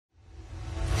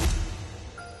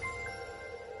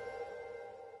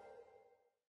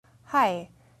Hi,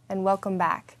 and welcome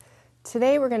back.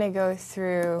 Today we're going to go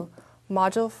through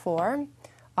Module 4,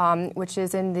 which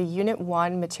is in the Unit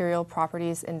 1, Material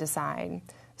Properties in Design.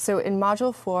 So in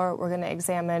Module 4, we're going to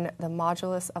examine the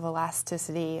modulus of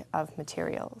elasticity of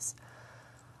materials.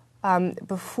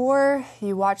 Before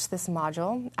you watch this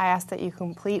module, I ask that you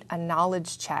complete a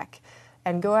knowledge check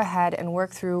and go ahead and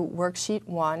work through Worksheet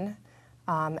 1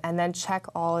 and then check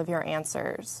all of your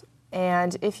answers.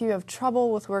 And if you have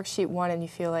trouble with Worksheet 1 and you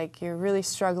feel like you're really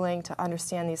struggling to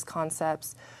understand these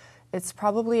concepts, it's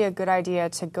probably a good idea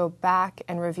to go back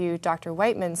and review Dr.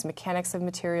 Whiteman's Mechanics of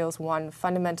Materials 1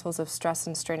 Fundamentals of Stress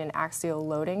and Strain and Axial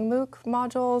Loading MOOC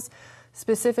modules.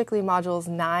 Specifically, modules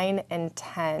 9 and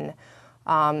 10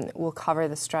 will cover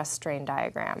the stress-strain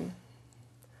diagram.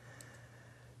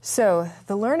 So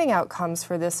the learning outcomes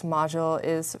for this module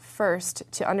is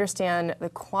first to understand the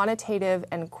quantitative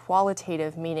and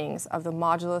qualitative meanings of the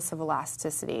modulus of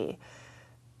elasticity,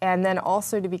 and then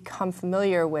also to become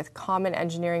familiar with common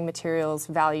engineering materials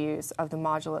values of the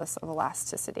modulus of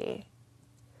elasticity.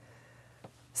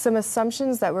 Some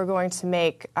assumptions that we're going to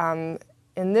make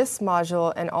in this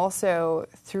module and also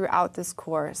throughout this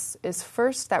course is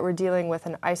first that we're dealing with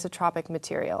an isotropic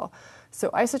material. So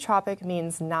isotropic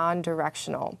means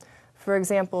non-directional. For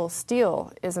example,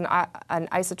 steel is an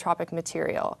isotropic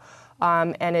material,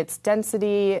 and its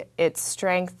density, its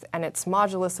strength, and its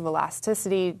modulus of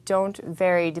elasticity don't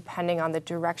vary depending on the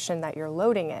direction that you're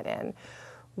loading it in,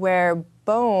 where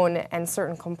bone and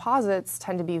certain composites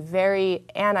tend to be very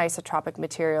anisotropic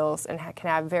materials and can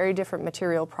have very different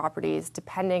material properties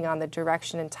depending on the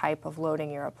direction and type of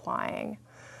loading you're applying.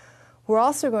 We're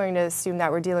also going to assume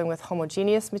that we're dealing with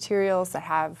homogeneous materials that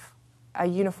have a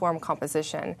uniform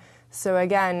composition. So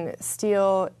again,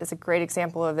 steel is a great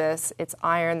example of this. It's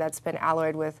iron that's been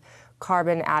alloyed with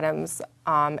carbon atoms,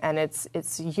 and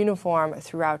it's uniform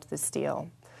throughout the steel.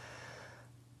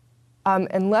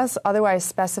 Unless otherwise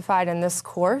specified in this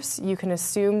course, you can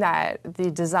assume that the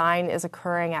design is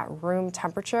occurring at room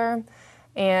temperature.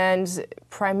 And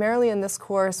primarily in this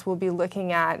course, we'll be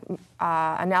looking at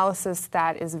analysis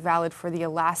that is valid for the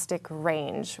elastic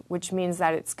range, which means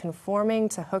that it's conforming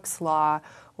to Hooke's law,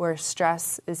 where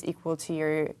stress is equal to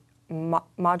your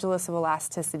modulus of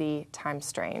elasticity times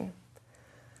strain.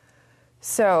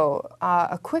 So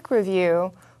a quick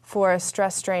review for a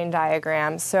stress-strain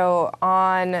diagram. So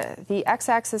on the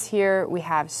x-axis here, we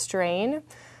have strain,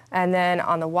 and then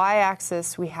on the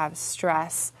y-axis, we have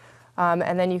stress.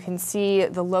 And then you can see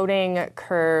the loading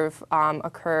curve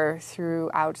occur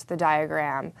throughout the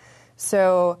diagram.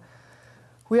 So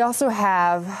we also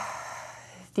have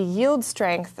the yield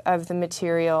strength of the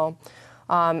material,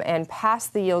 and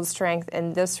past the yield strength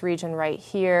in this region right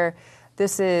here.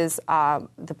 This is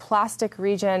the plastic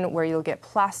region where you'll get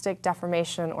plastic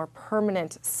deformation or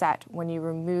permanent set when you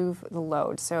remove the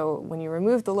load. So when you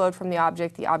remove the load from the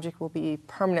object will be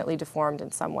permanently deformed in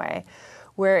some way.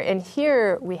 Where in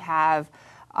here we have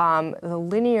the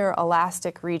linear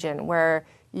elastic region where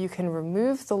you can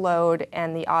remove the load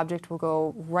and the object will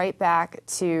go right back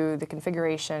to the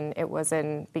configuration it was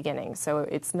in beginning. So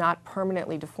it's not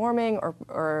permanently deforming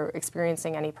or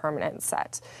experiencing any permanent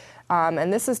set.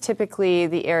 And this is typically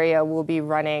the area we'll be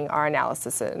running our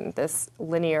analysis in, this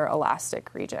linear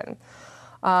elastic region.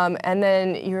 And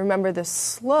then you remember the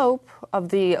slope of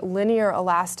the linear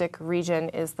elastic region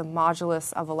is the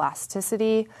modulus of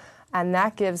elasticity, and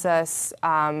that gives us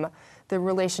the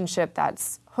relationship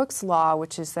that's Hooke's law,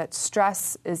 which is that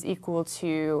stress is equal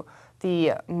to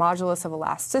the modulus of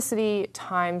elasticity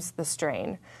times the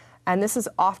strain. And this is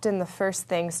often the first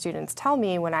thing students tell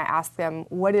me when I ask them,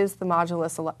 what is the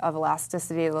modulus of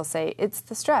elasticity? They'll say, it's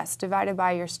the stress divided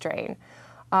by your strain.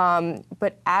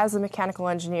 But as a mechanical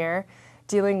engineer,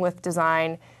 dealing with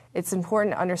design, it's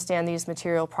important to understand these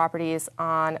material properties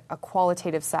on a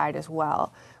qualitative side as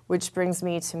well, which brings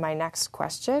me to my next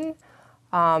question.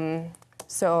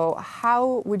 So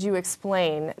how would you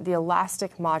explain the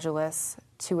elastic modulus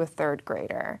to a third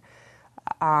grader?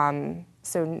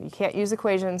 So you can't use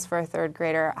equations for a third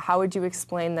grader. How would you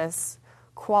explain this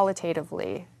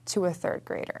qualitatively to a third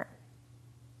grader?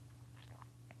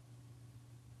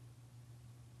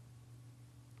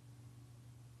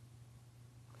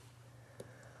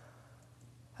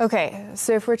 Okay,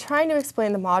 so if we're trying to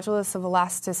explain the modulus of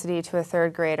elasticity to a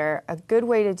third grader, a good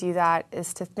way to do that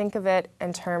is to think of it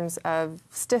in terms of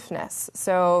stiffness.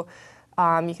 So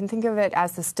you can think of it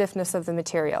as the stiffness of the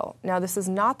material. Now, this is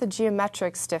not the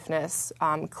geometric stiffness.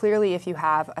 Clearly, if you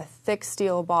have a thick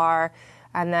steel bar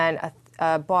and then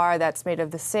a bar that's made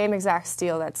of the same exact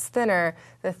steel that's thinner,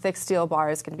 the thick steel bar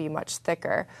is going to be much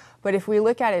thicker. But if we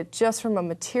look at it just from a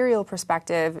material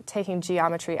perspective, taking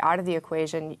geometry out of the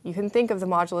equation, you can think of the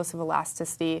modulus of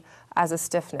elasticity as a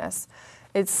stiffness.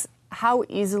 It's how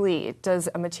easily does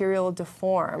a material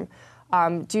deform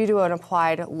due to an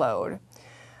applied load.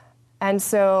 And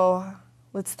so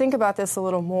let's think about this a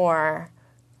little more.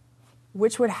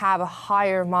 Which would have a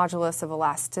higher modulus of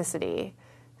elasticity,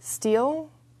 steel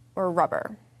or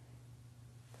rubber?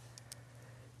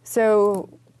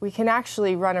 So we can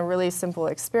actually run a really simple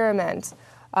experiment.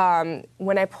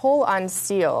 When I pull on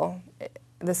steel,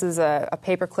 this is a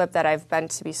paper clip that I've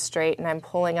bent to be straight, and I'm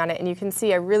pulling on it, and you can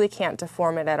see I really can't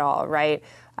deform it at all, right?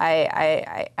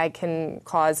 I can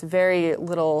cause very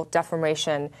little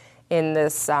deformation in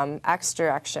this x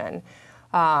direction.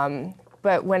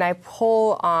 But when I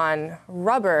pull on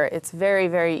rubber, it's very,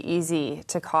 very easy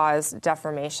to cause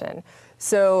deformation.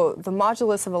 So the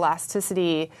modulus of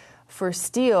elasticity for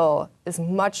steel is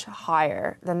much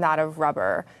higher than that of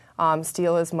rubber.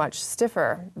 Steel is much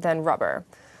stiffer than rubber.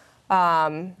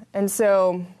 And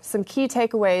so some key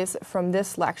takeaways from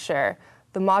this lecture: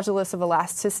 the modulus of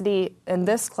elasticity in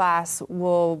this class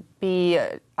will be,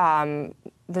 the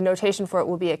notation for it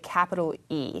will be a capital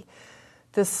E.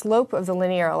 The slope of the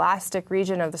linear elastic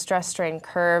region of the stress-strain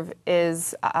curve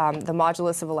is the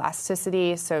modulus of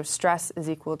elasticity, so stress is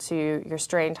equal to your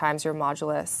strain times your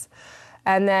modulus.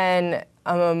 And then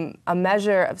a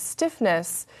measure of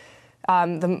stiffness,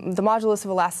 the modulus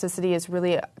of elasticity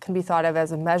can be thought of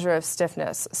as a measure of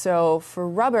stiffness. So for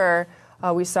rubber,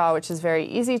 we saw, which is very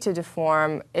easy to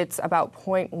deform, it's about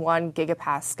 0.1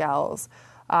 gigapascals.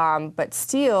 But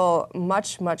steel,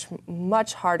 much, much,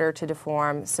 much harder to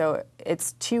deform, so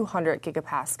it's 200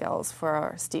 gigapascals for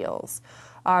our steels.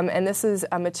 And this is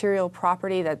a material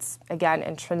property that's, again,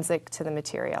 intrinsic to the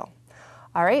material.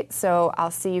 All right, so I'll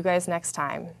see you guys next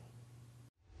time.